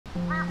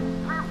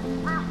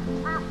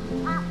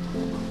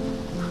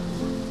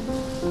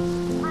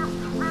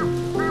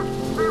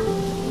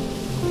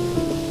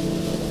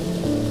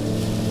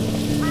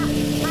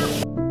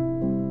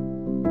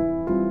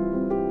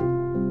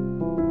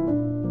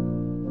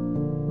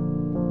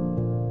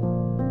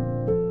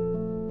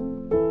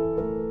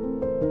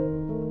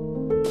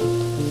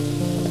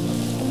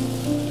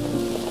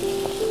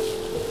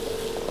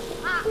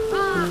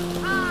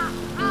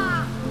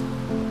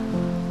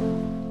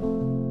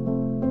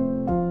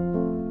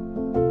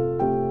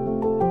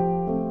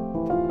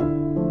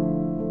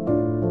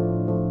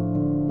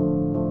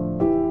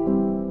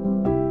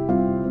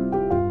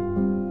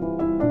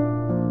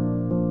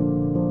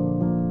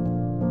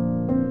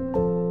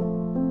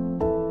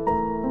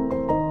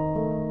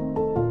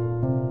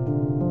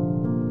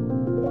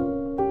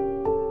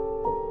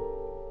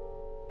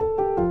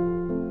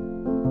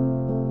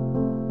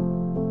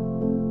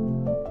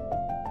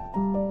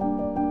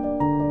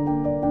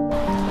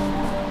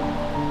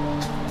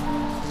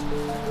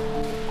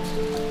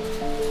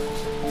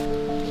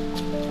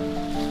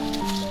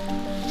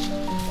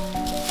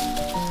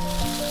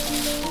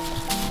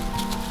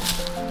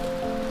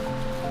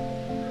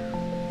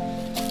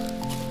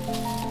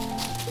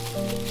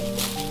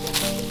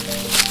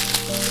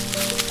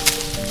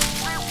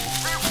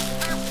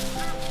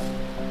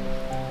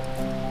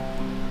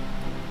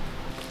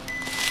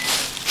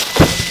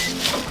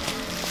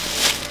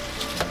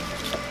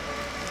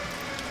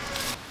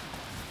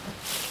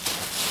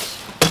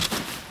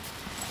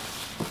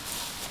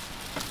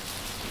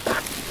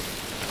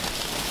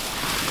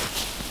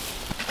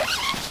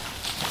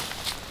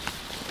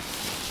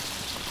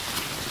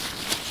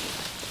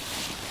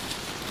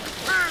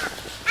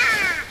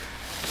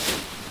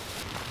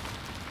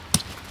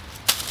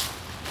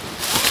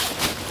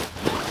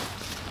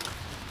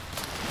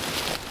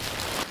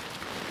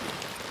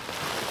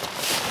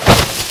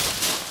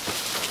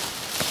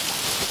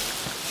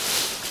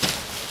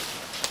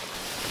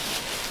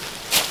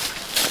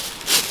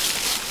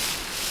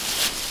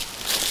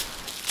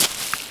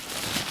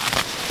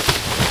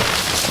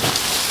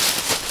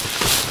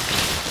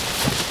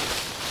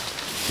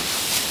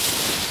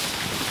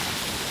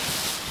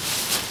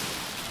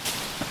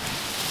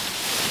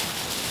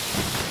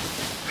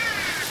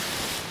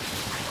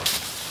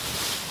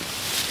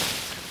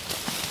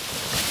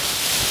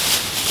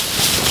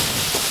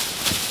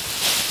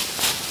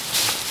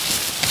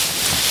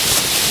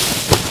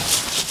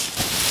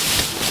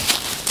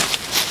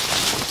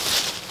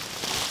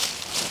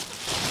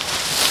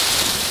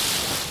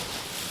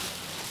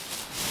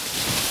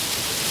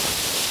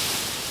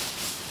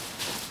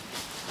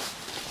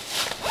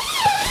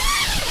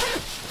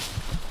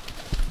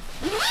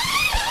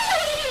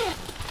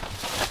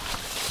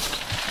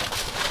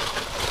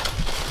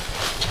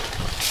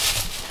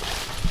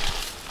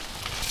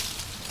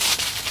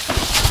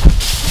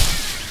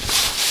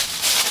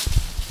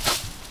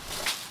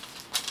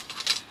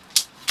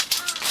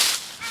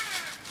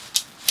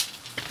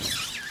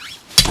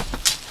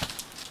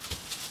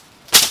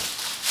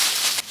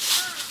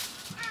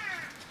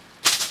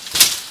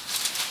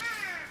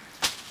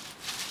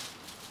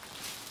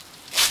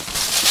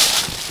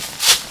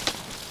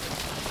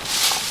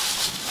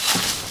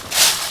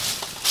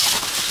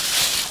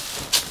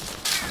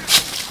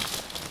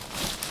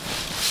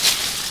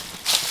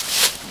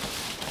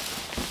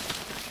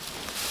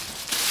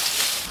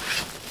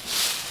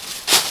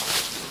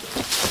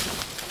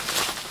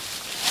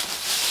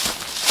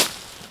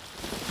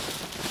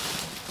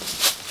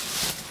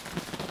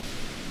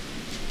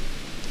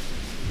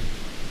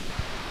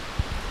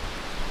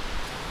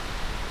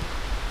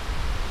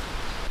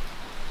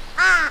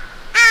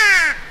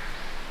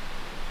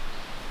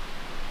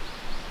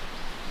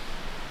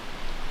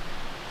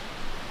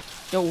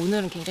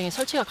오늘은 굉장히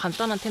설치가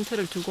간단한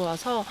텐트를 들고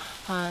와서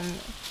한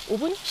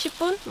 5분?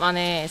 10분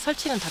만에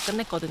설치는 다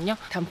끝냈거든요.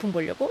 단풍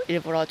보려고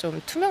일부러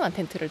좀 투명한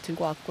텐트를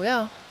들고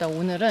왔고요.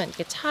 오늘은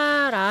이렇게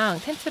차랑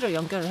텐트를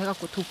연결을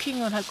해갖고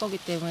도킹을 할 거기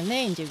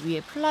때문에 이제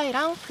위에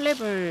플라이랑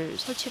플랩을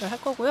설치를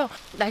할 거고요.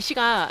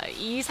 날씨가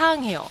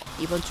이상해요.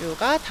 이번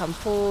주가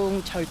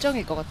단풍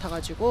절정일 것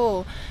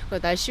같아가지고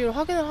날씨를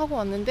확인을 하고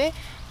왔는데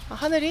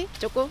하늘이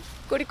조금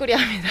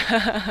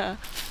꾸리꾸리합니다.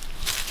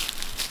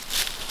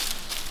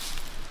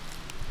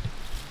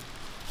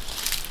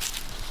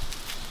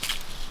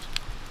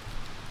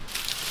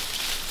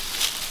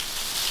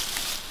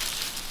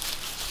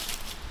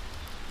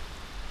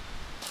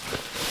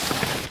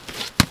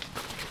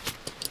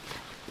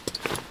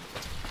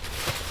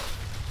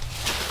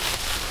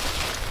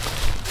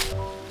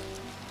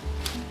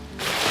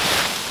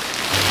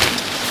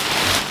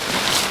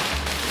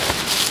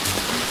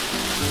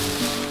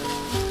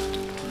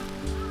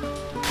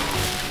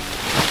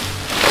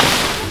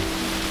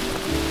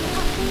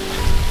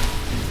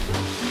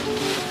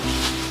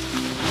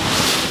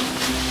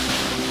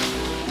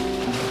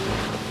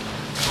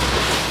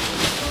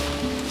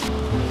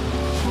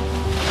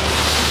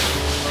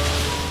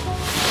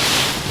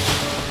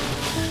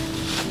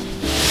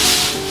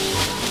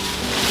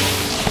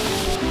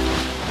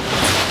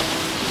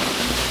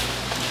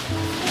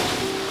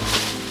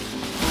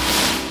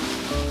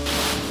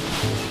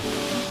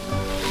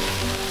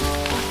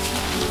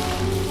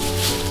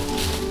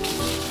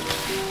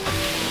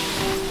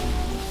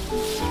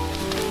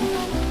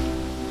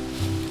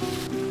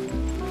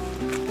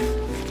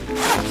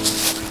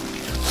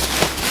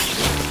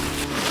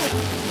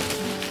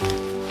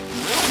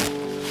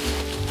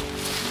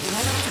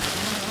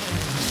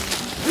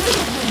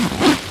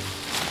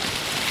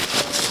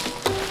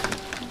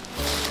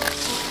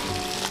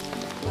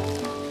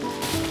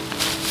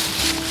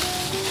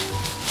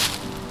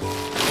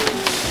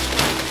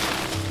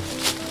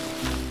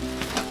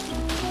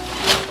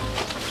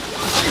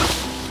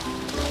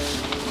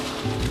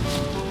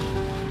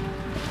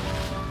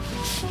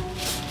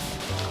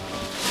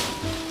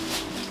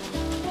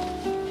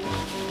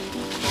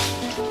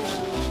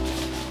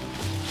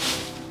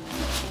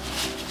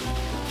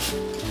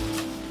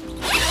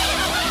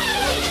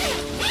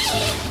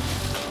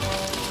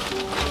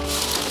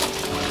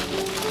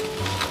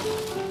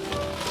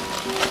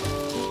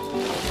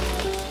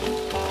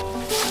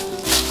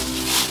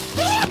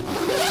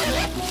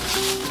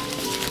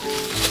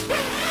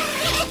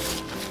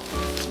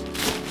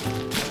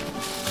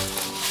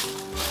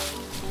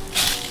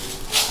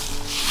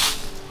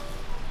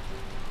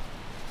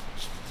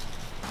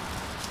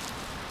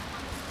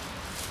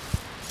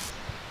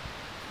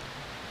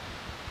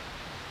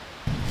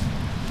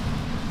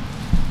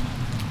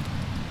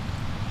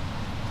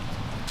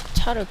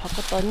 차를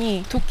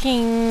바꿨더니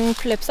도킹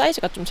클랩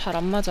사이즈가 좀 잘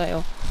안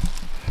맞아요.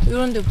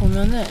 이런 데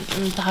보면은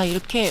다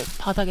이렇게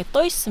바닥에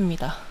떠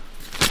있습니다.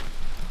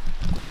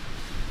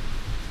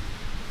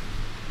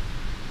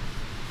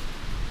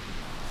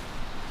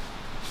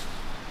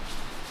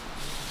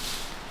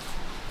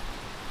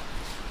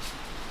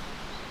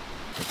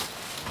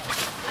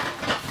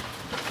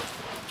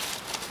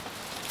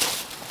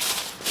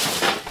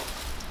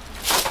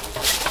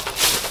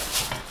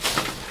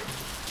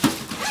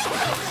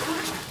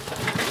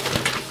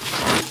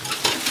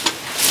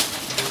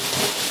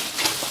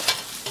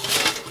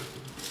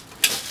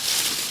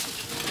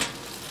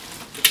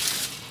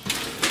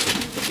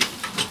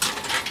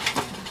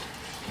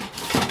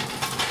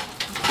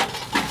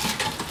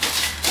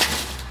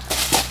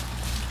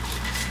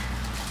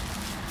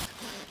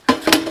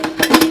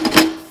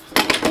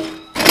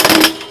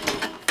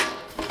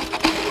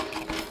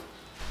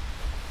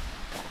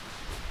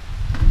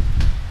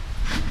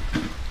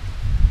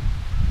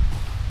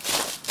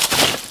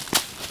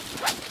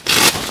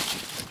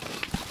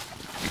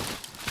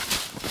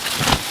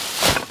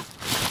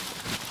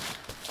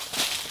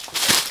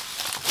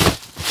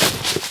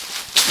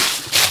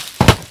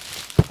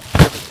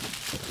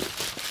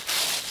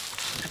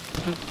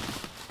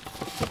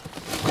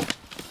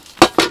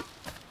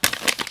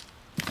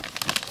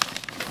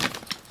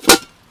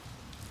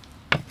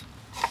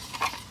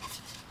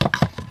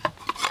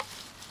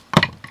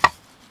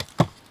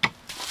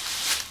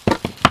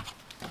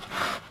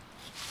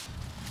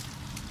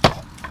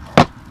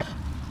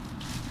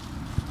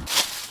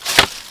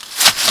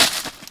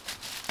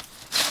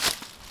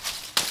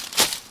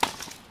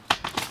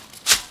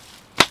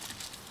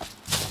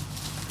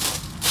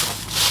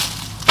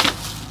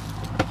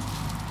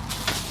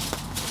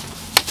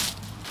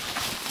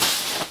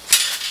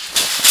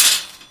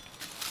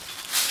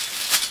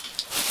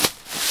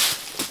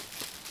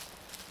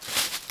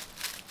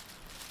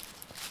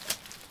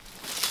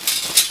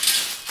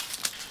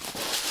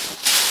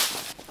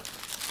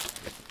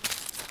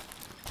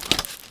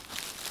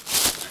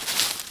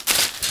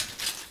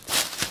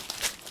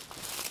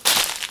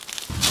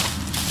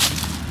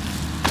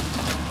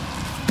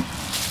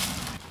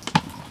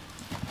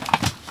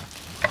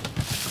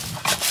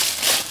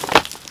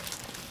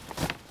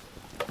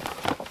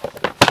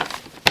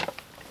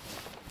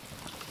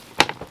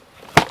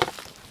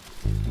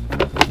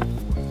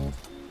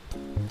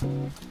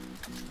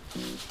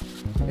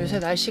 요새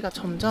날씨가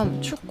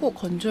점점 춥고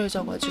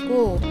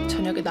건조해져가지고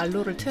저녁에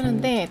난로를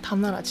트는데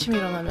다음날 아침에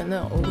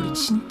일어나면 얼굴이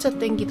진짜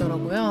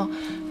땡기더라고요.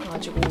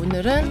 그래가지고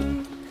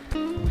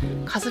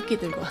오늘은 가습기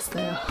들고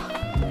왔어요.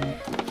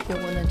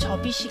 요거는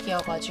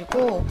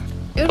접이식이어가지고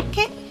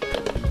이렇게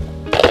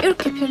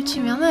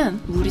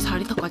펼치면은 물이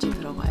 4리터까지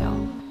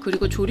들어가요.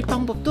 그리고 조립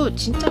방법도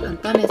진짜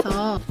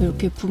간단해서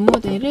이렇게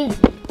분무대를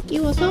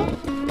끼워서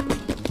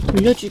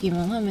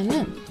돌려주기만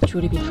하면은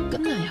조립이 다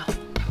끝나요.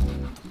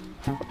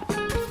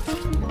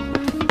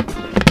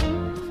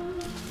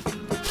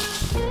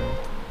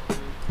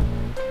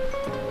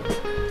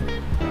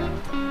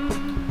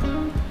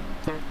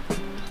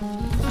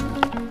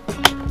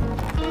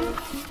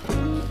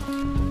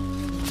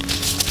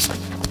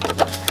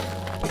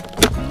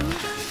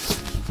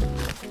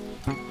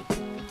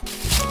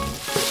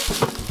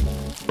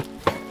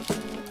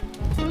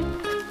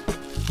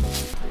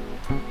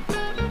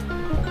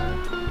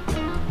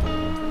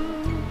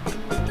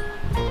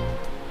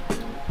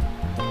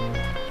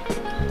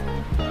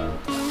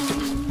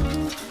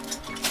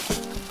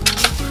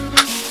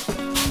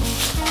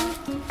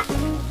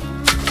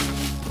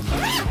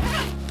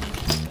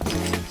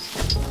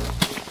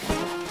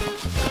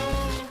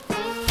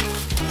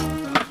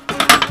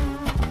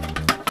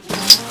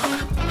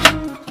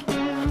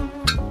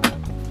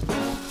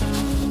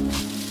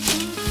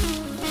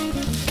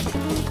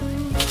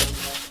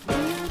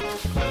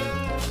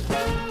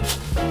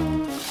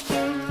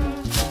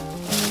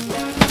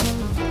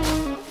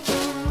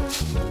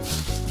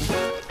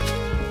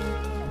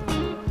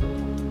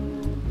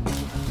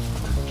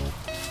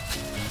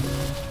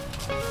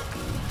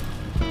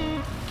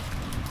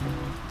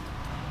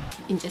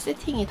 이제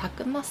세팅이 다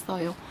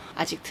끝났어요.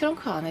 아직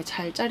트렁크 안에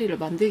잘 자리를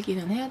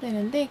만들기는 해야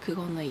되는데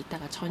그거는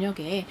이따가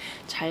저녁에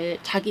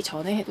자기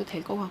전에 해도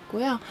될 것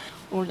같고요.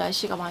 오늘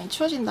날씨가 많이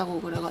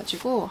추워진다고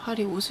그래가지고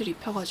하리 옷을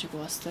입혀가지고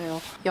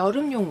왔어요.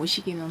 여름용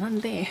옷이기는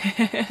한데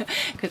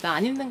그래도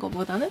안 입는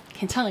것보다는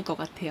괜찮을 것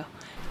같아요.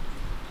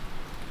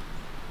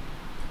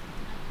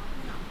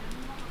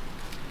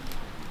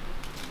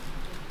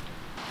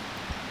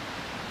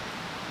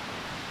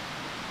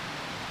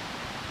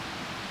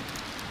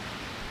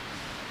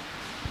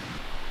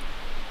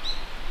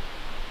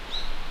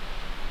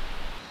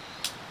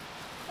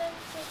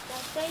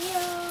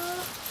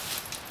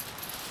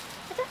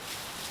 가자.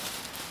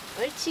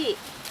 옳지,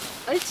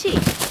 옳지,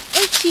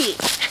 옳지.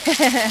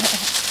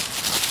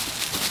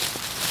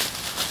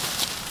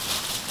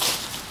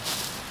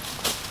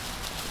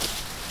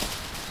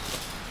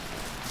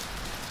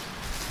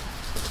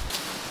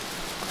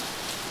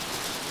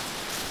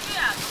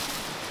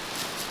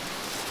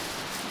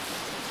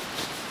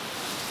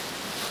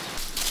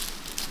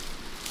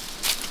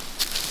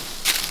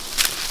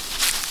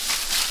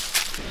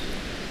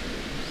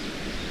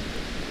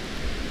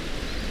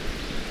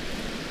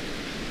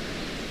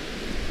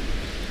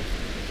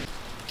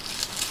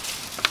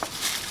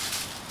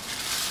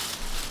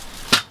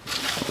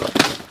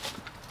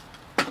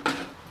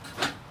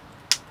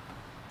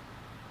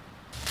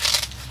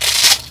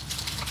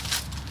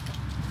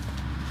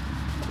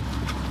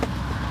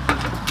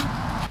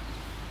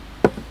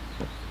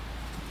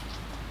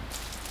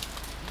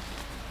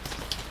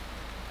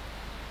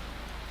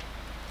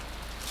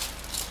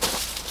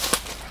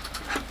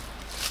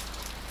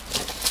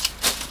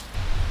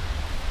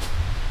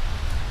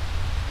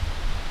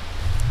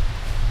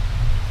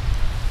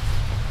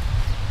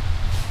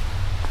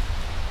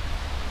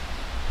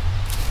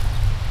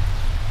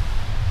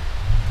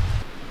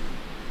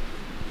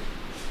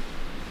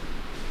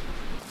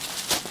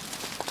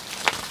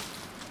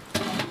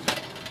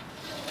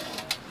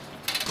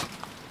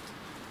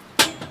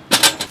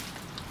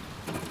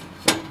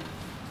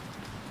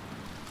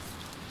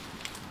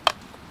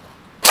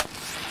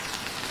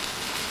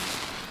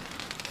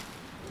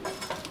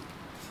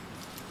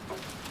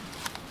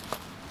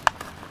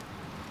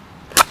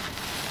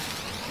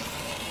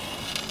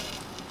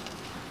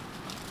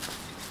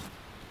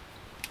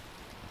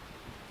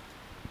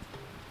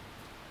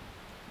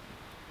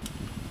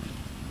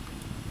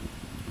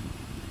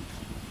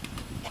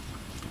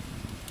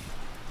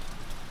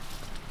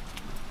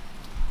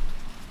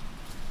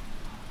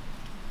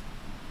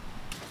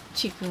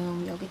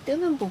 지금 여기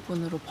뜨는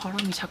부분으로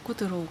바람이 자꾸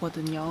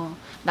들어오거든요.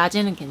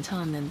 낮에는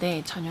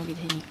괜찮았는데 저녁이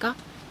되니까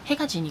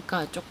해가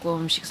지니까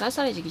조금씩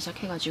쌀쌀해지기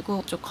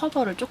시작해가지고 좀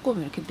커버를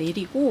조금 이렇게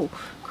내리고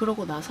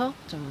그러고 나서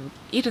좀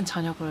이른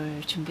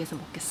저녁을 준비해서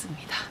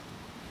먹겠습니다.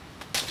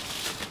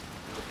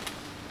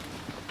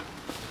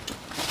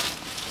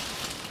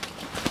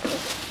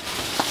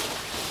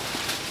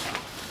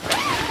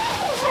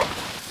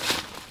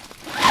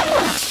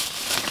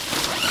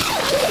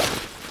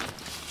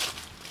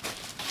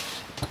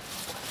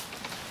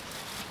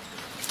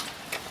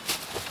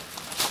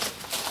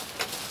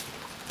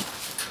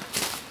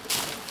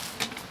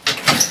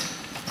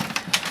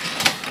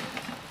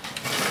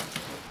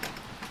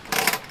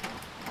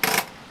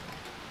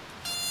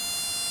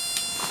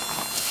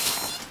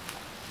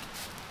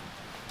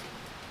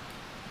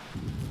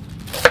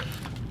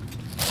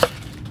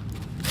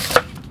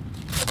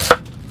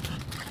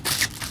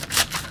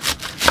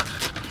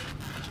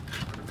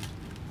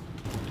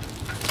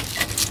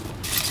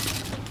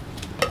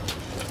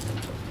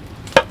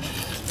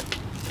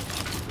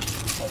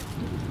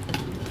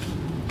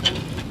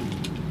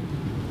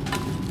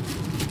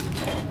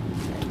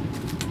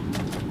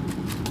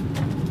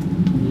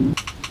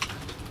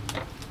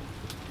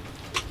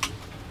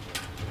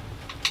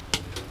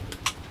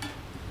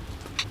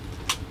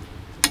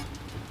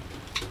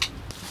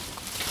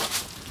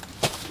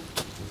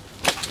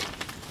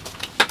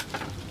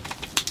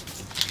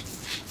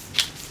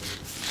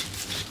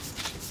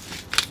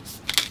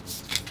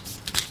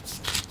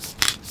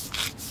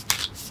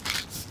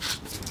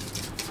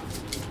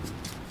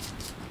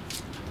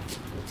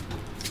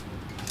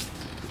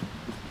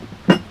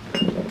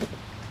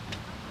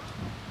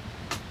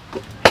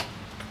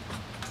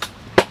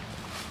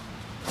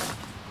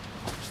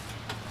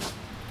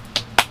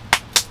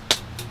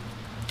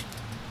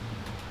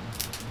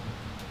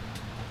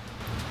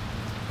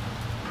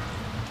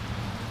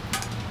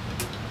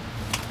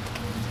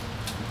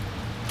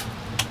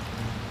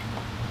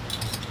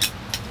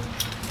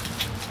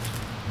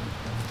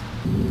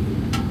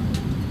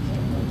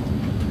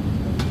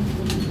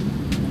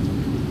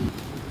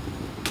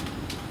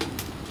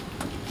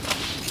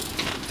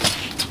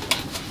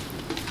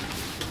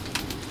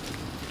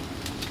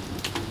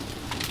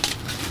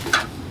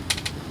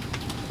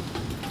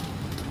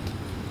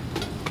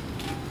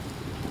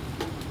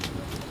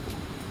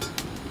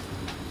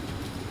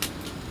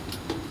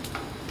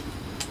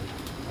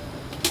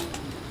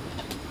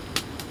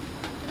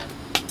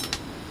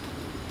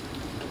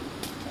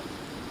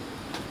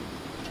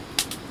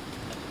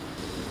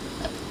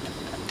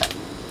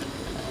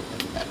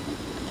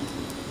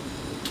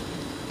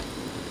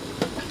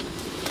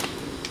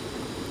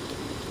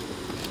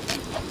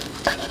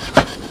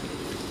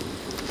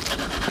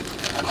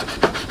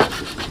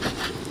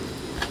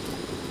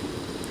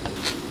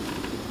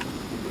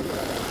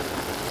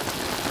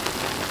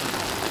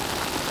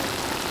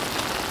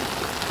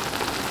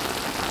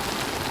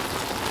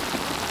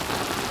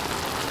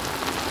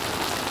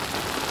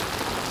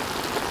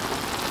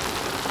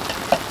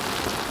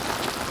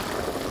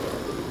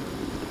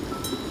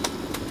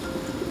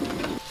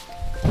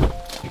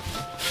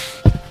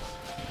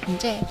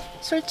 이제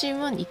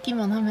술찜은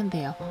익기만 하면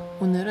돼요.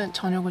 오늘은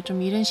저녁을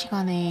좀 이른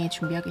시간에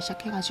준비하기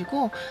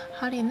시작해가지고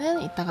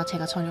하리는 이따가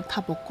제가 저녁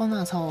다 먹고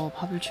나서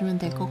밥을 주면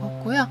될 것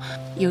같고요.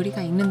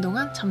 요리가 익는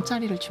동안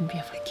잠자리를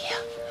준비해 볼게요.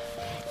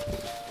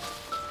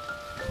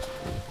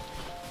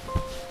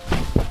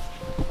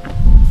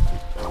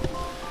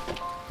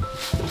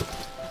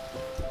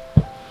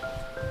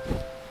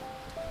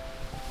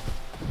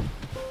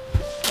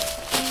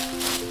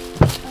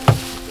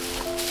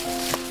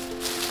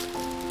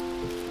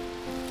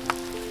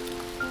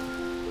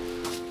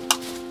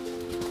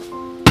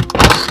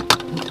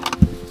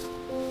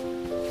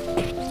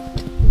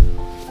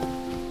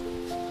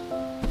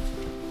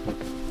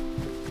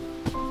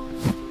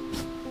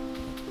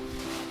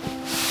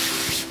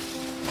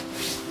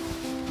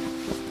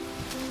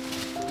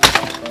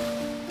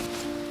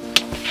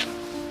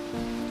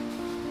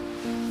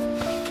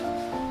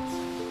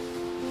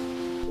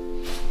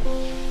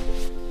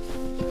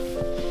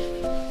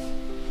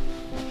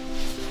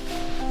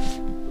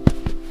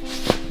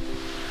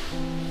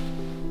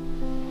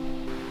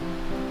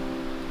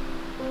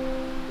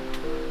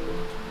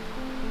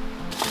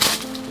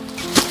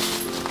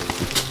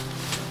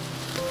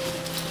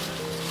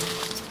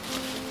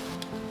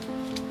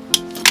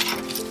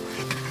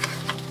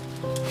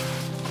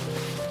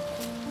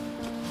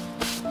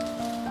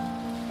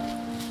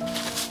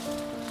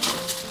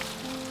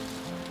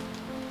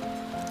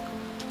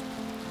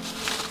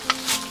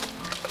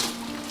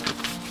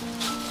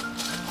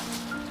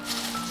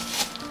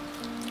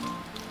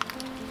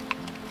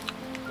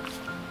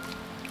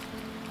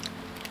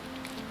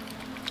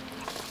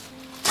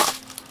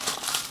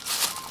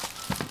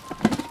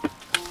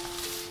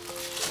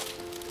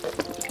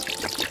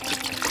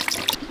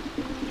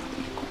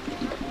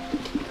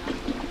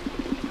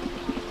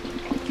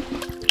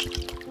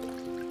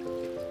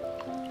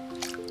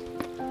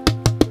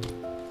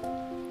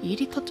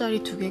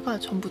 (2리터짜리)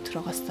 2개가 전부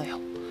들어갔어요.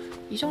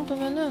 이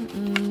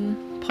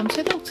정도면은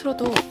밤새도록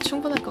틀어도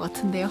충분할 것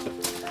같은데요.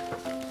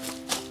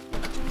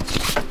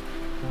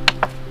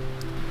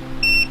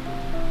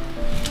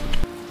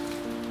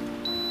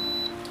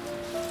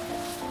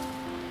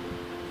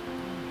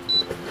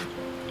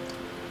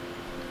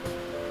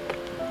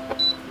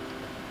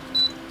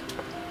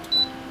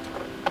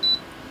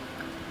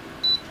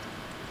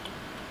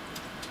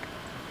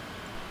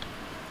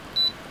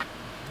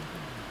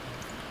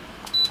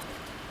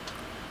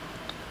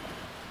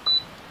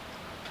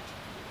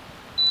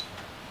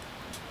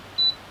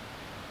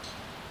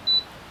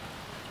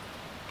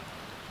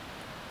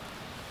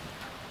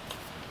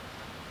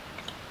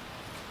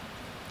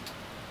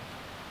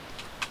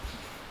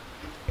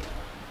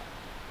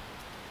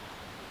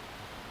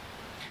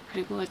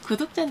 그리고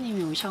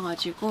구독자님이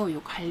오셔가지고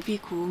요 갈비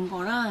구운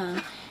거랑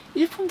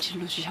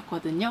일품진로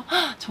주셨거든요.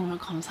 정말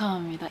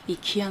감사합니다. 이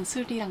귀한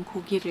술이랑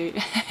고기를.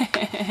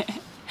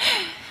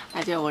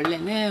 제가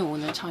원래는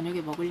오늘 저녁에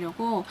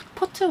먹으려고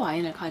포트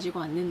와인을 가지고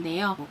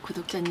왔는데요.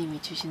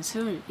 구독자님이 주신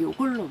술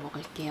요걸로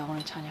먹을게요,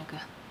 오늘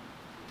저녁은.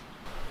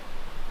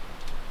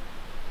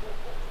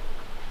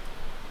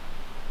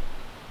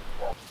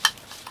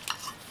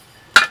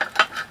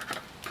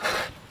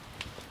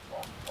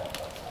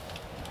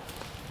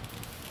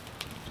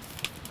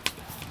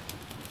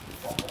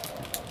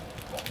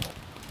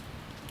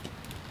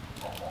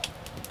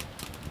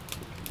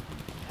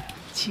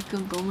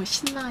 지금 너무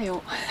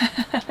신나요.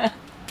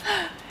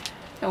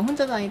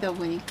 혼자 다니다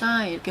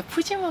보니까 이렇게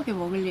푸짐하게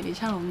먹을 일이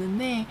잘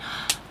없는데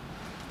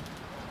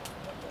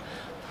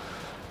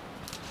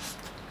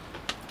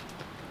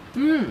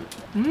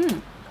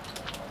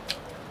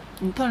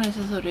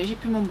인터넷에서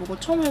레시피만 보고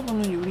처음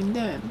해보는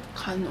요리인데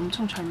간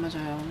엄청 잘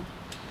맞아요.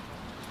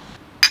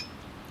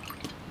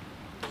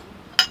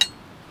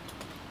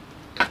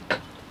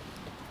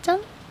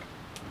 짠!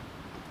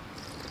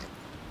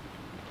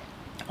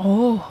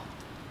 오,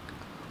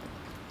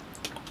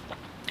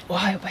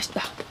 와, 이거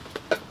맛있다.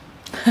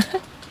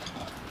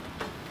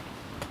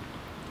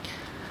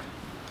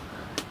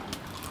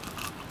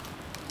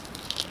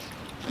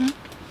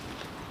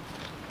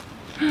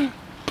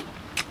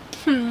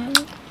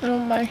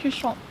 너무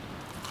맛있어.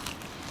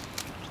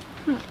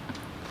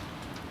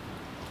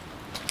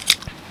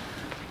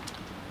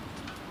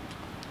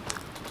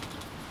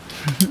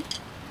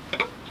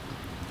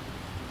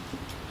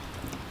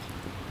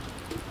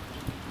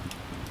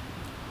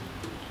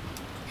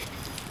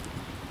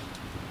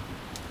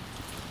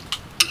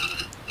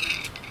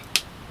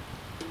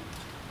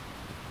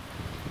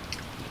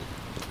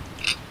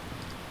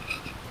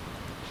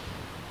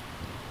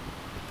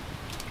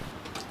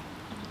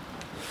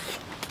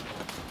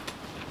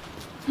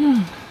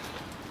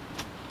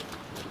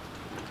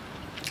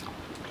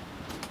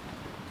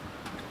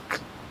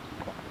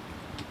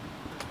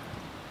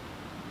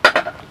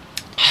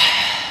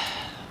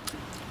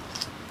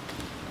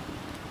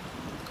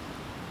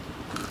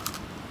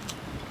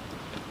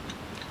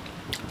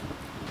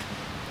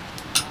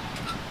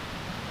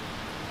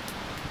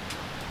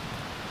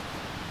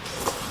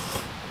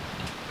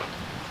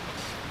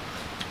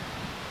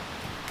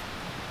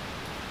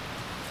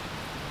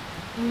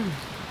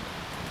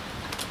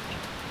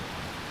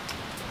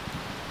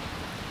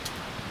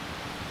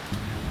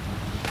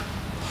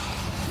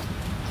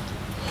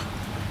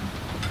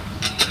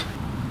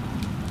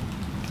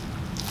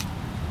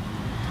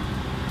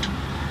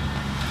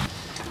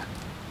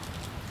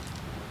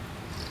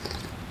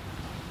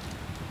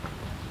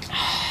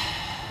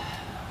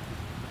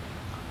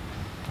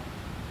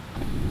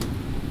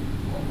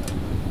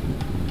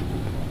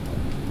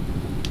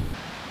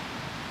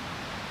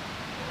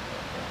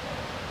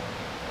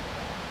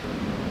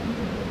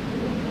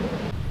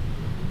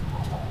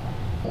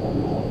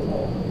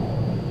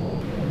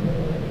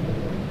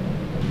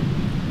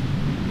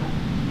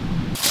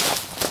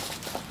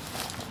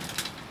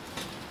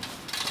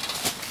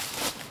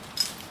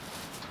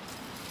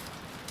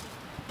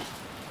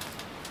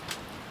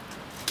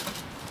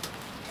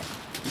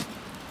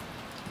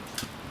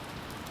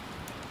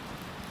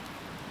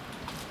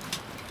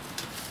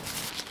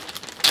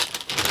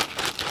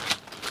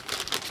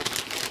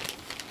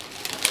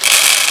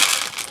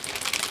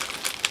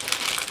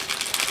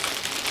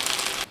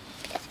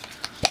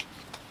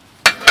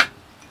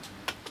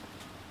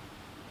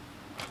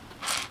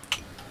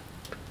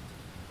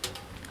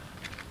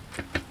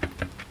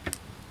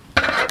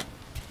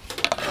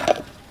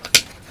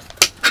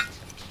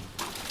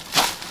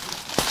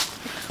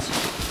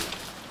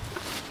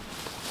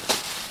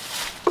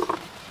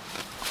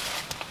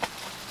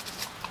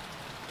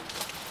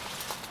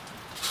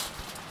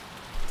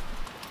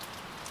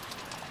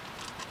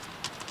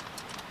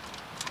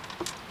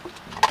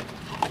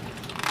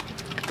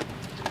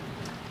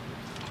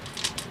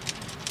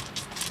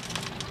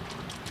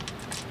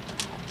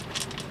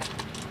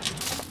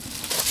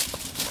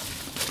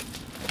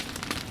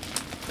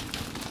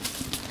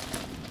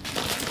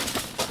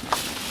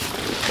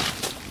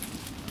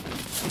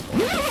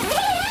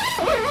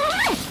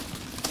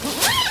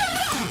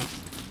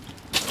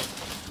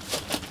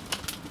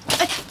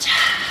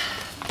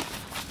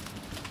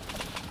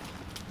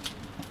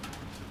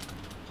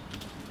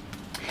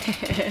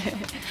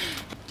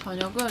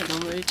 저녁을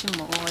너무 일찍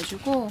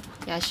먹어가지고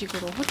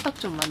야식으로 호떡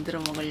좀 만들어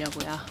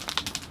먹으려고요.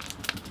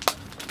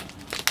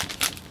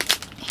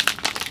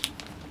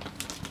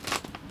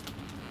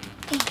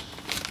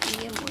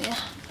 이게 뭐야?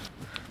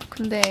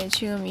 근데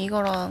지금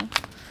이거랑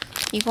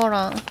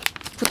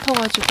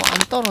붙어가지고 안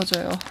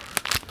떨어져요.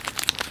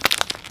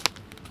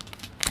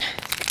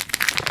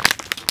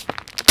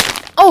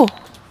 어우!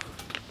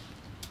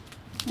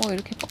 뭐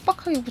이렇게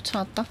빡빡하게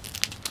붙여놨다.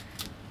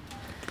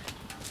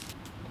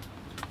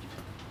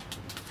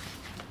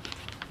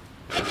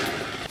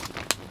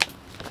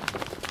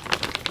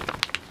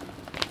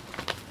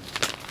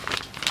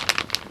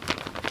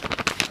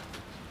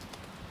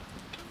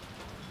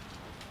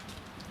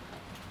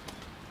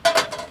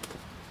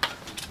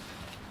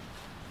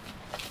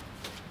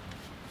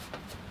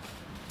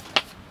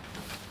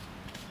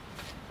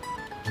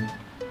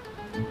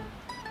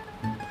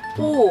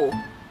 오!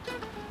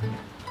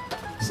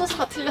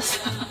 소스가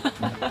틀렸어.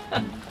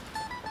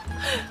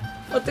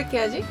 어떻게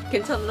하지?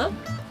 괜찮나?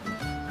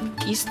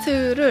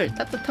 이스트를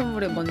따뜻한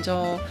물에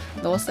먼저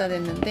넣었어야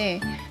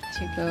됐는데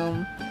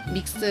지금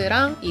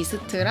믹스랑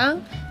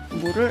이스트랑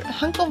물을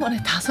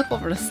한꺼번에 다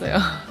섞어버렸어요.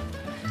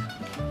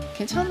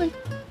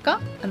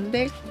 괜찮을까? 안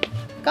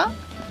될까?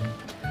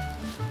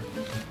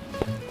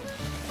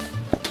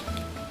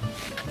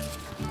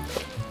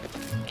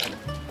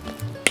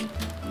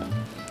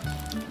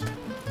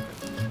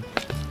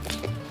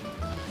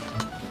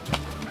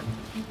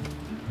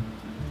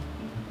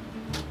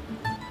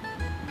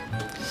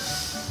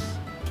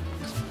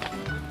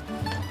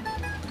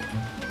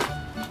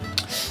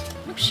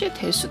 혹시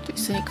될 수도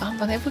있으니까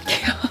한번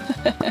해볼게요.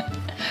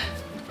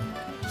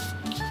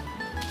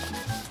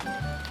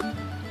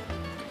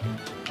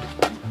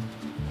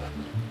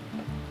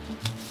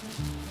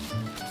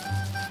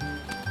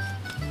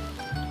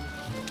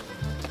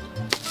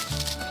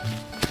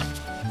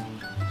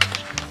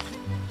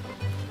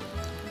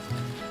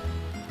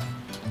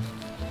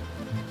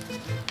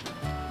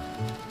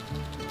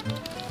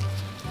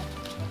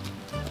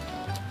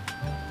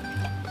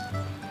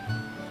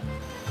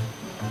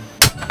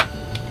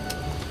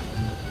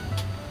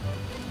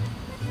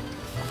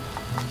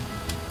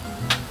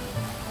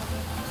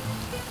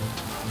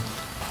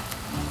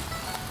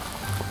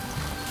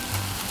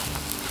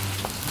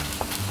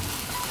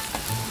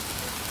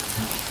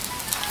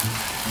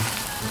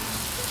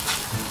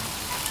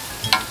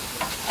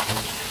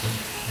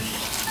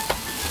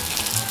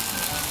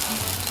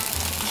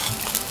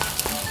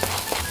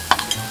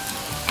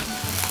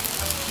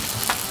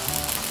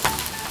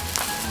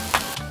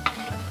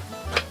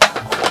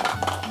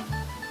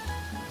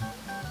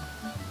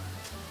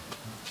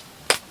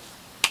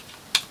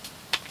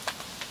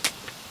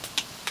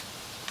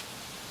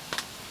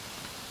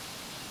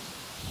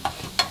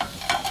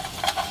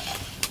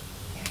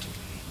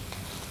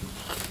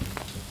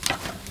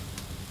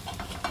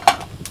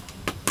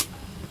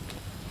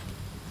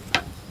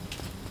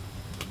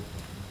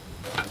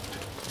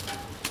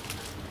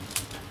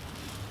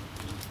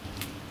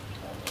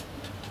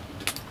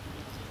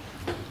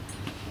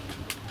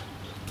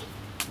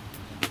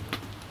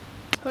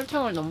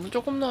 설탕을 너무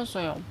조금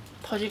넣었어요.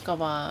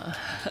 터질까봐.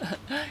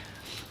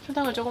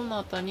 설탕을 조금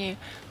넣었더니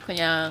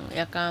그냥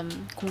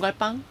약간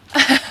공갈빵?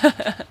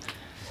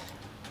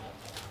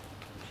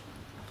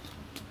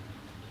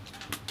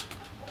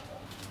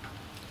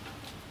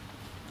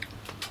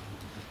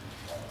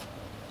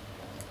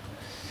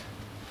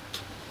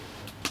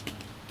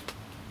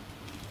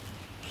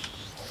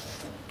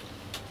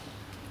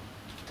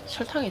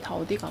 설탕이 다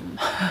어디 감?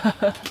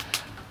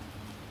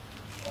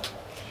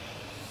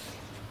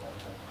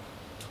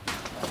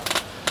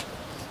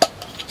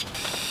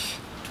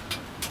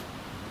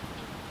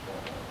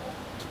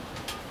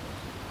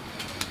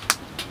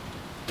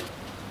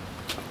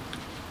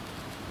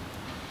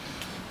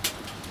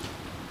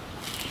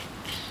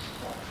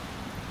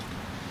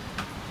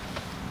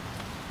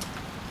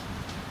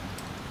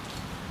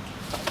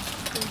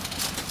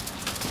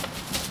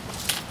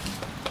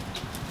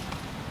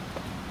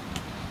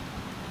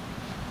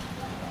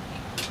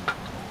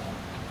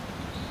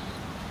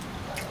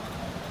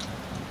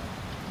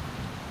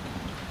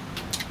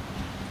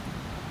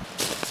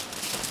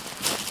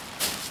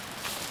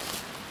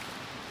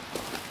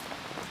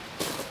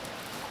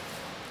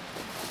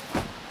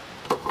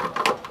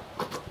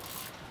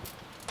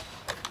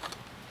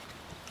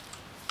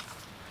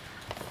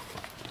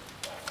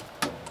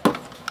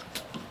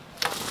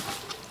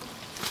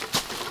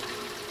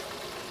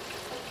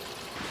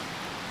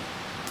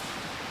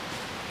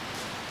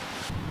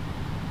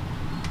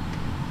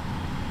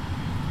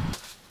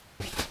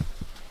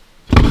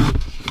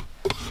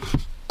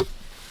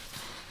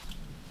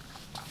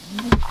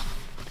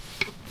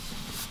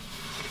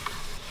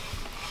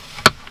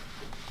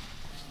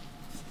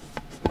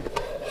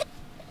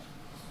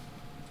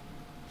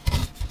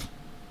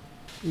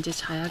 이제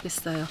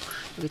자야겠어요.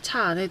 여기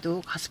차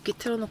안에도 가습기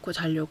틀어놓고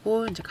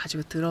자려고 이제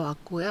가지고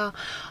들어왔고요.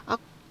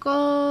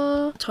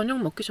 끄니까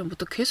저녁 먹기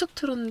전부터 계속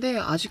틀었는데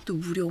아직도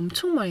물이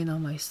엄청 많이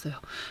남아있어요.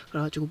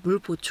 그래가지고 물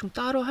보충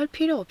따로 할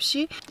필요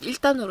없이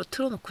 1단으로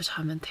틀어놓고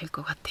자면 될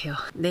것 같아요.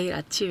 내일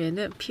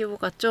아침에는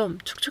피부가 좀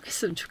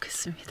촉촉했으면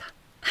좋겠습니다.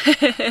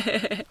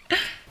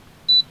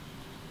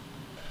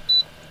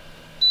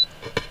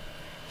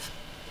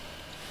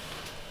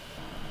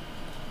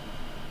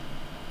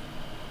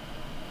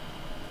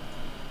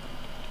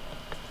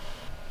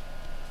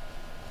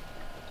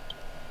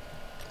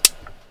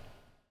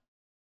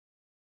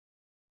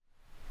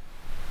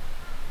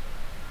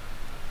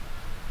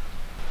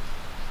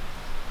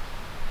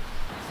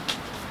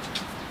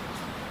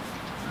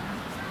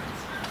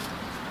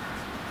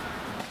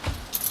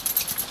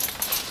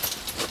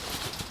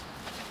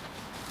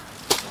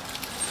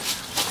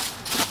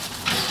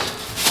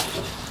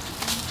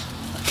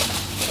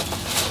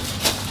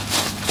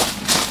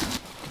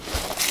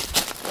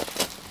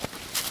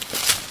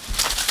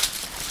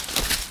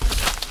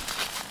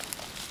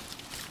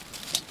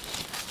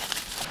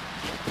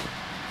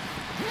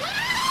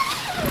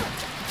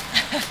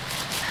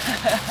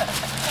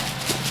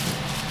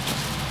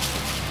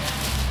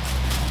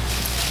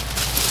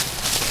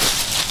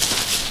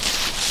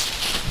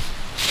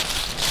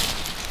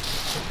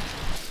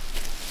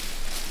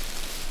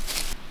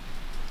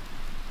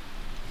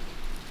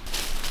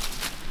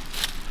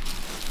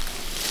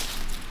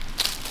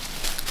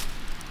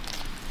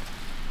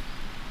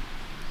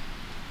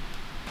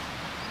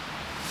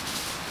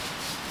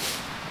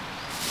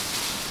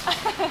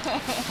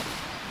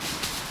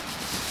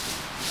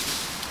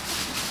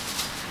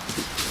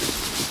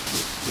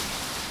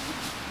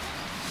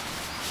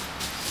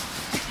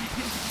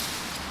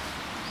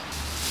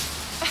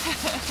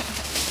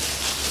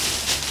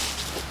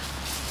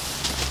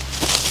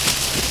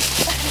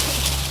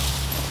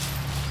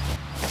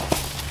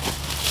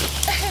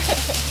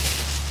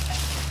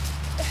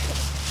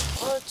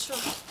 추워.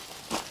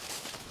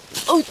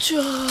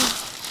 추워.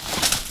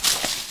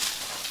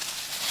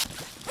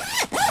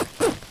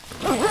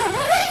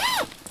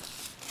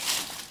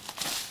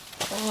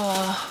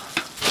 와,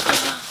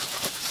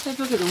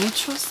 새벽에 너무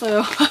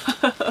추웠어요.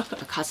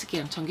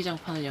 가습기랑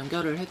전기장판을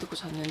연결을 해두고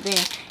잤는데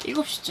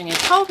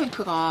 7시쯤에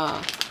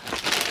파워뱅크가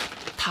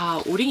다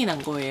오링이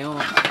난 거예요.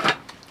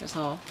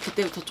 그래서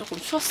그때부터 조금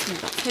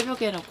추웠습니다.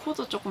 새벽에는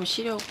코도 조금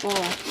시렸고,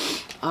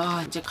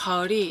 아, 이제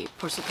가을이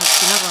벌써 다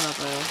지나가나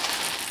봐요.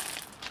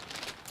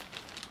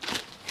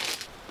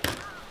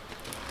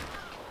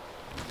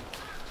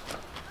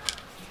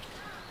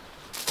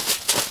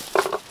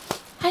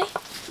 하이,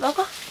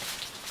 먹어.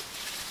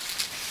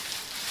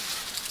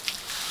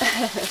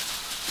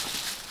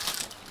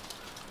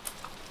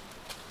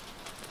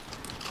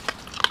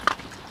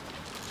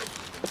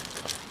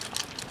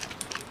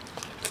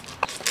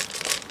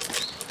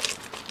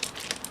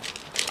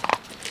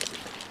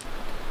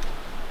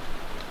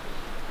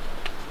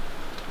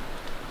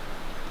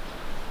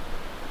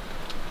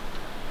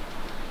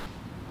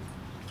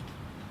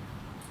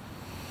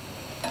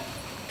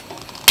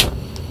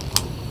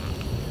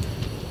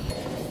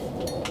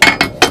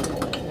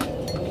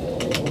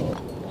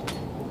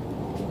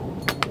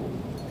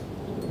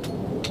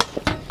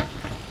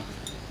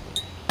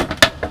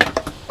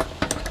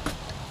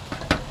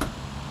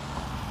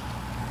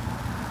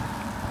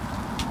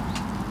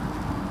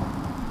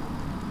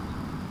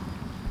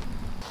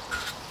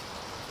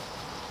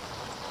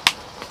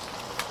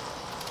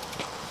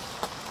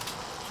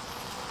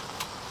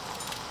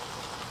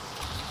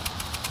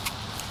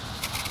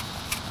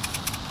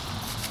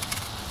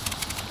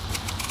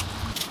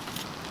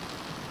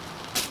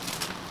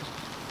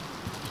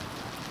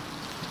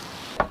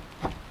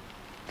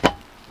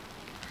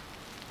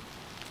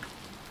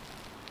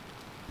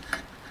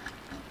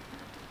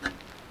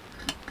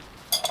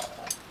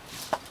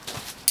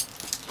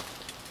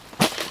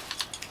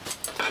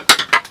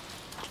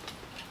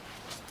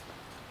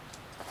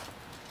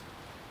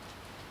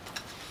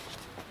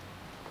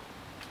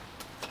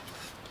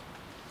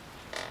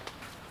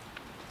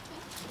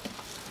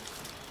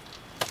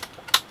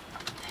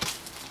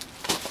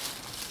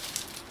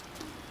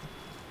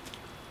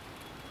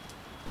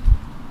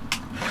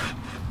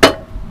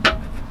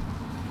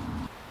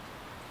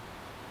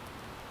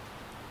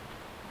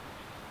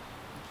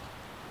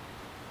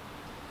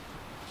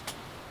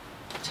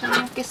 잘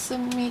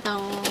먹겠습니다.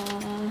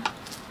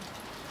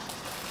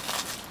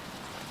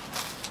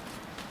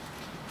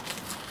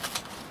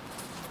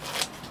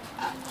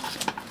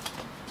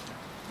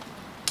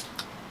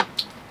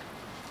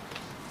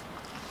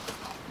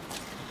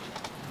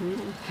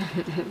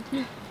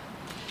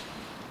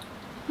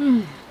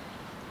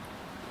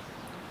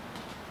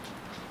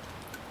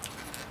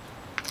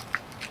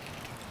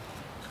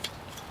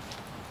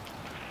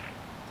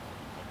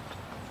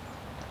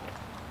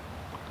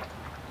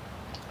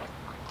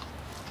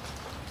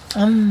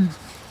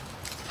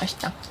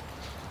 맛있다.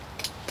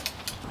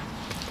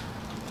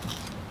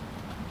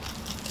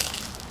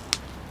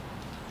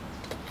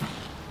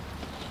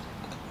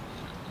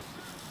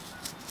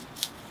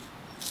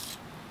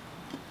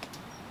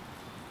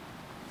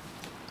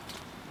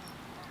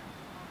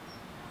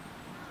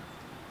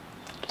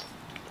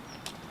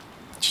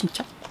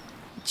 진짜?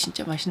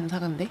 진짜 맛있는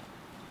사과인데?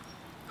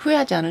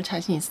 후회하지 않을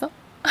자신 있어?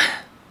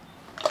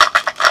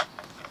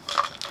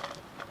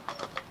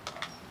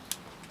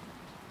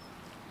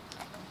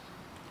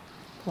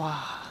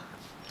 와,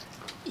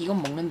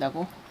 이건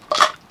먹는다고?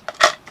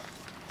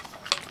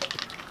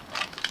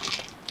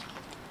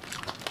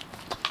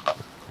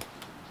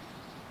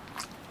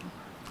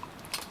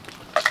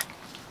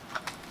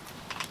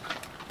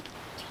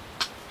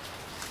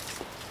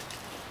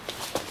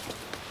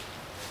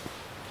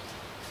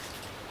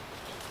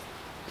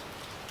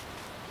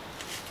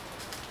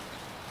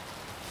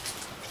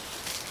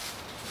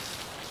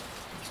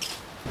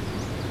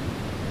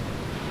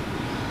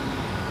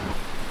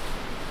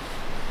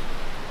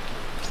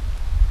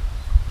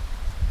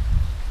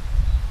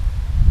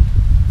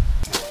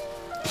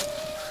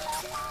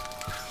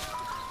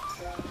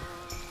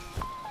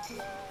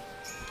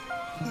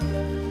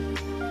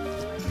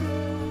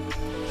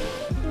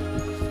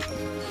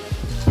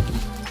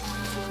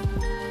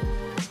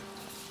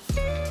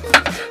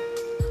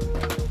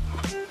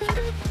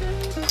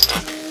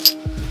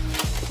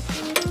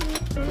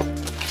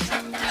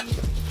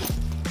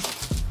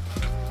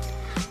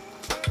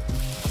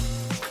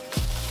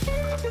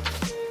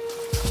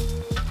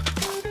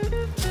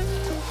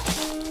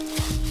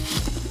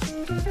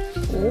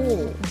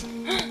 오,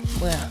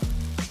 뭐야,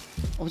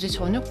 어제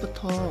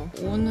저녁부터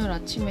오늘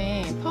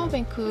아침에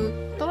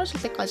파워뱅크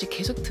떨어질 때까지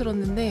계속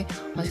틀었는데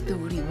아직도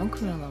물이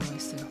이만큼이나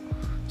남아있어요.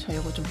 자,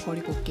 이거 좀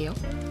버리고 올게요.